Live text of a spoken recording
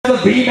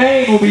the B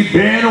main will be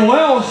Ben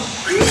Welsh.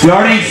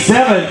 Starting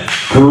 7th,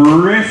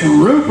 Chris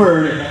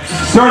Rupert.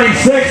 Starting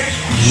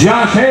 6th,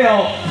 Josh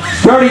Hale.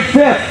 Starting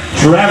 5th,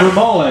 Trevor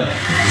Mullen.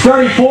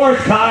 Starting 4th,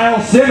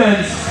 Kyle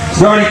Simmons.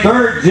 Starting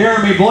 3rd,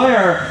 Jeremy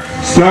Blair.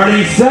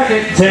 Starting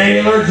 2nd,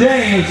 Taylor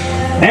James.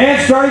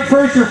 And starting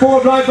 1st, your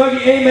 4WD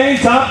Buggy A main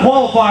top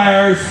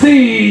qualifier,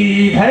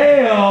 Steve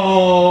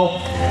Hale.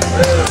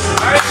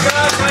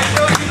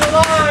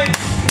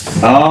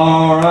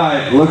 All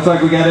right, looks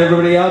like we got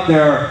everybody out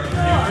there.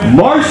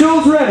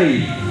 Marshall's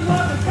ready.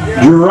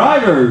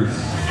 Drivers,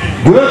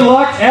 good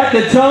luck at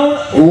the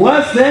tone,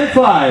 less than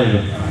 5.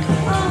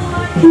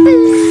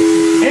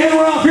 And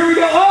we're off, here we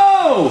go.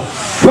 Oh,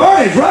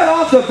 Carnage right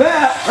off the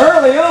bat,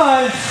 early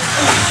on.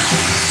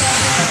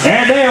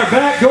 And they are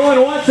back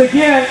going once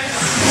again.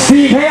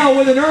 Steve Hale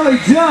with an early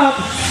jump.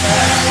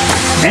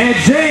 And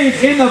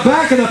James in the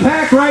back of the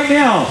pack right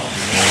now.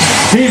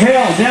 Steve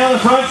Hale down the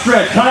front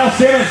stretch. Kyle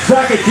Simmons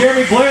second.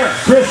 Jeremy Blair,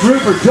 Chris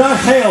Rupert,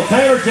 Josh Hale,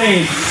 Taylor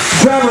James,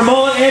 Trevor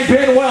Mullen, and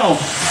Ben Wells.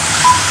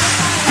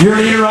 Your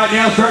leader right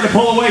now starting to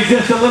pull away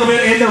just a little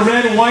bit in the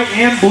red, white,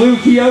 and blue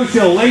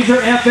Kyosho.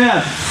 Laser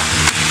FS.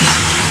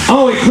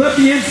 Oh, he clipped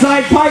the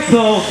inside pipe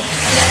though.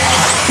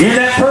 In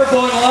that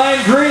purple and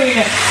lime green,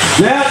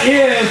 that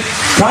is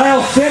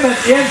Kyle Simmons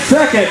in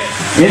second.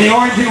 In the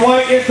orange and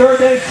white in third,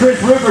 that is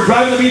Chris Rupert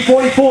driving the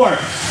B44.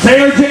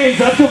 Taylor James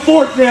up to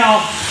 4th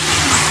now.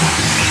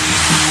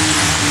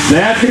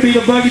 That's going to be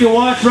the buggy to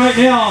watch right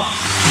now.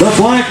 The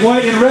black,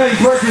 white, and red.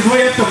 He's worked his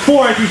way up to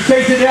 4th. He's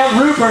chasing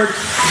down Rupert.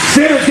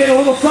 Simmons getting a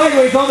little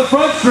sideways on the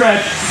front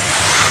stretch.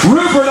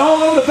 Rupert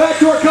all over the back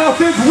door. Kyle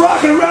Simmons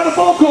rocking around the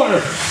full corner.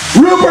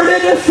 Rupert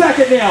into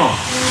second now.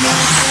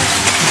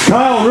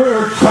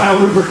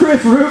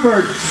 Chris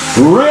Rupert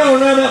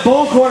railing around that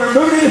ball corner,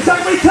 moving into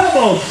second, he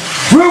tumbles.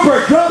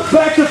 Rupert drops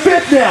back to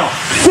 5th now.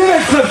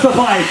 Simmons clips the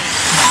pipe.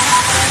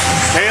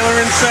 Taylor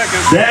in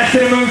second. That's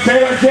going to move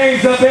Taylor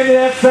James up into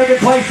that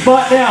second place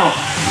spot now.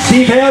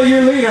 Steve Hale,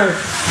 your leader.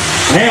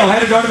 Hale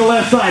headed over to the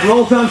left side,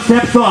 rolls down,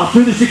 steps off,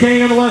 through the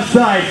chicane on the left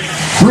side.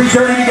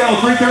 3:30 to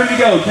go, 3:30 to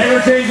go.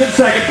 Taylor James in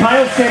second,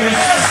 Kyle Simmons.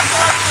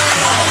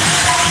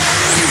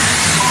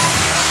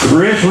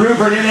 Chris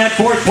Rupert in that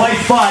 4th place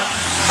spot.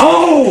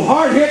 Oh,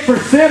 hard hit for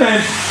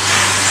Simmons.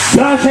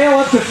 Josh Hale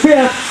up to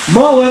 5th,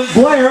 Mullen,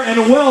 Blair,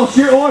 and Welsh,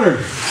 your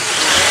order.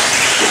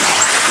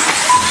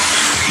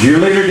 Your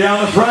leader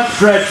down the front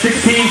stretch,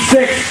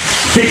 16-6,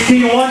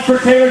 16-1 for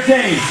Taylor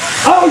James.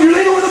 Oh, your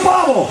leader with a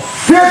bobble.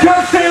 Here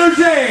comes Taylor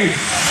James.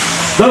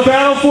 The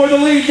battle for the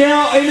lead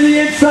now into the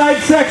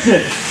inside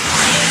section.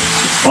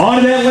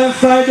 On that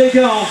left side they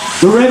go.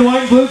 The red,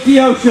 white, and blue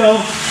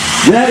Kyosho.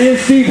 That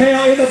is Steve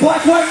Hale in the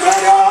black, white,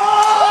 red.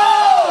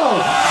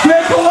 Oh!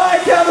 Good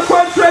collide down the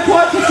front stretch.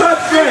 Watch the front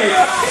straight.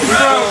 He's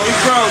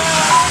broke.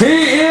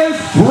 He is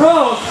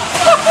broke.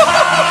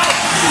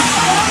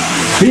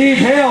 Steve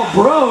Hale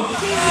broke.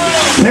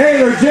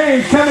 Taylor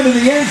James coming to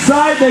the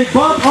inside. They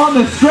bump on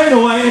the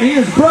straightaway, and he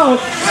is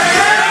broke.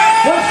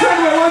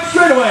 One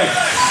straightaway.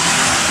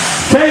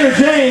 Taylor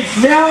James,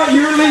 now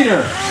your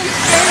leader.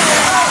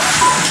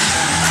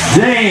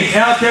 James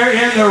out there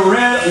in the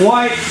red,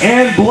 white,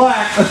 and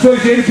black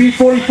associated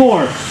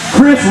B44.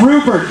 Chris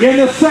Rupert in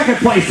the 2nd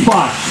place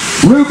spot.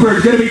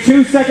 Rupert going to be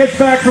 2 seconds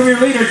back from your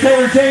leader,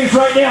 Taylor James,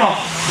 right now.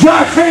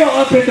 Josh Hale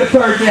up into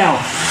 3rd now.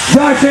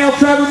 Josh Hale,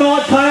 Trevor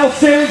Mullen, Kyle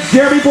Simmons,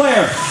 Jeremy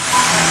Blair.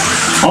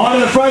 On to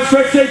the front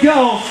stretch they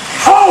go.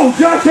 Oh,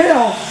 Josh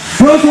Hale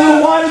goes a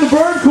little wide in the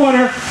burn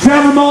corner.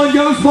 Trevor Mullen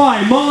goes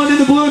by. Mullen in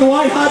the blue and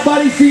white hot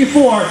body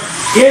C4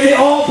 in the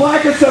all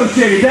black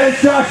associated. That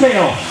is Josh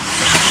Hale.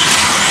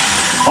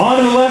 On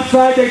to the left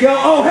side they go.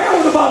 Oh, Hale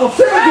with the bobble.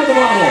 Simmons with the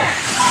bobble.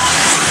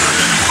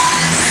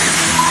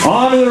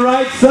 On to the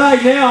right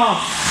side now.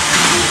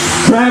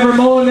 Trevor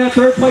Mullen in that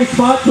 3rd place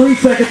spot. 3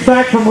 seconds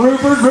back from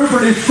Rupert.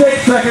 Rupert is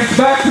 6 seconds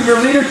back from your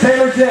leader,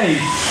 Taylor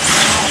James.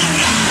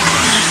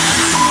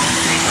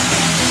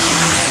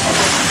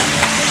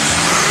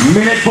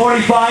 Minute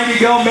 45 to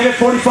go, minute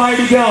 45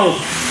 to go.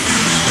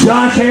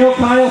 Josh Hale,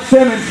 Kyle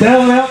Simmons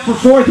battling out for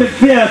 4th and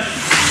 5th.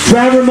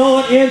 Trevor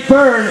Mullen in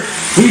 3rd.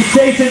 He's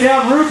chasing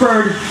down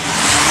Rupert.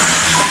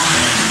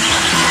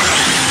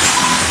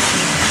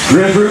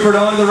 Chris Rupert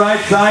on the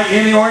right side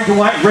in the orange and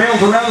white,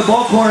 rails around the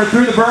ball corner,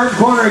 through the burn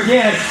corner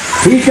again.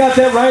 He's got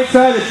that right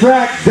side of the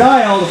track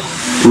dialed,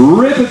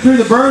 ripping through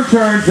the burn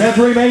turns. That's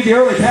where he made the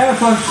early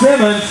pass on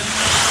Simmons.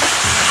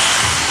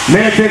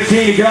 Minute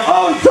 15 to go.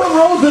 Oh, he still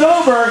rolls it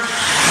over.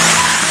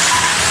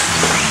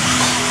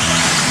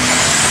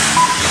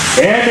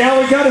 And now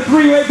we've got a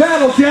 3-way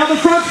battle down the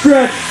front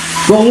stretch.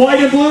 The white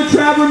and blue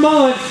Trevor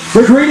Mullen,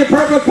 the green and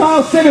purple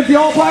Kyle Simmons, the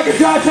all black is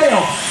Josh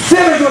Hale.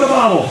 Simmons with a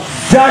bobble.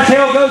 Josh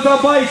Hale goes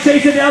up by, he's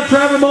chasing down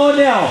Trevor Mullen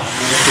now.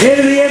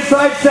 Into the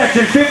inside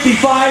section,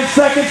 55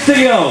 seconds to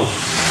go.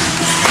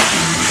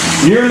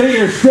 Your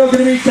leader still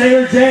going to be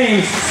Taylor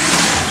James.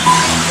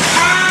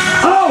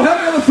 Oh,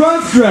 heavy on the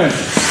front stretch.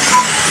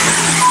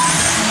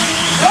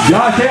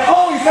 Josh Hale,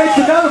 oh, he makes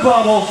another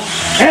bobble.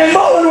 And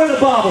Mullen with a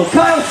bobble.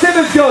 Kyle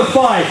Simmons goes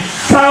by.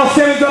 Kyle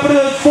Simmons up into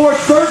the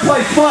 3rd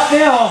place spot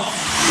now.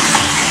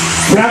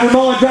 Travis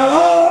Mullen drive.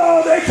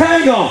 Oh, they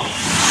tangle.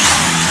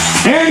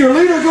 And your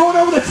leader going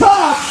over the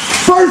top.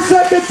 First,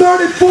 second,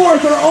 third, and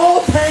fourth are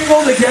all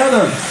tangled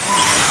together.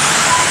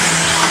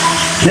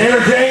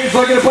 Taylor James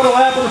looking to put a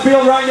lap on the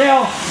field right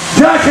now.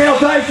 Josh Hale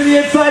dives to the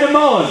inside of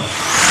Mullen.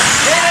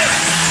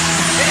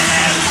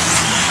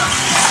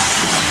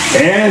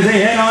 And as they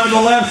head on to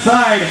the left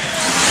side,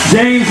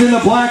 James in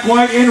the black,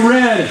 white, and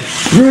red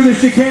through the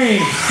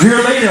chicane,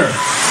 your leader.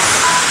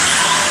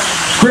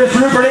 Chris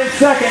Rupert in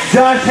second,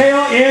 Josh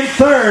Hale in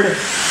third.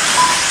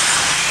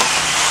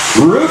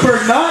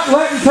 Rupert not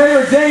letting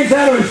Taylor James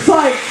out of his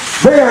sight.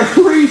 They are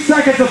 3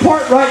 seconds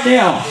apart right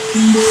now.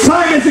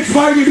 Time has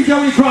expired.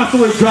 UBW cross the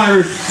loop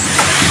drivers.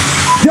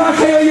 Josh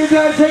Hale, you're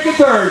done taking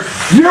third.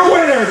 Your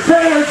winner,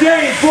 Taylor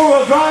James,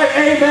 4-wheel drive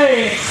A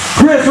main.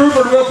 Chris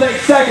Rupert will take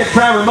second.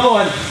 Trevor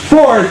Mullen,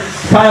 fourth.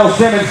 Kyle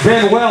Simmons,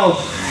 Ben Wells,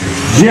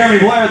 Jeremy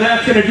Blair.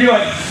 That's going to do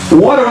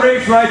it. What a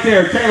race right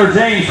there. Taylor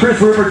James, Chris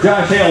Rupert,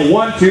 Josh Hale,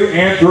 1, 2,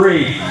 and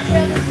 3.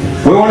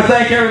 We want to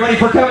thank everybody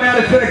for coming out.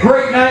 It's been a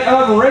great night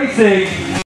of racing.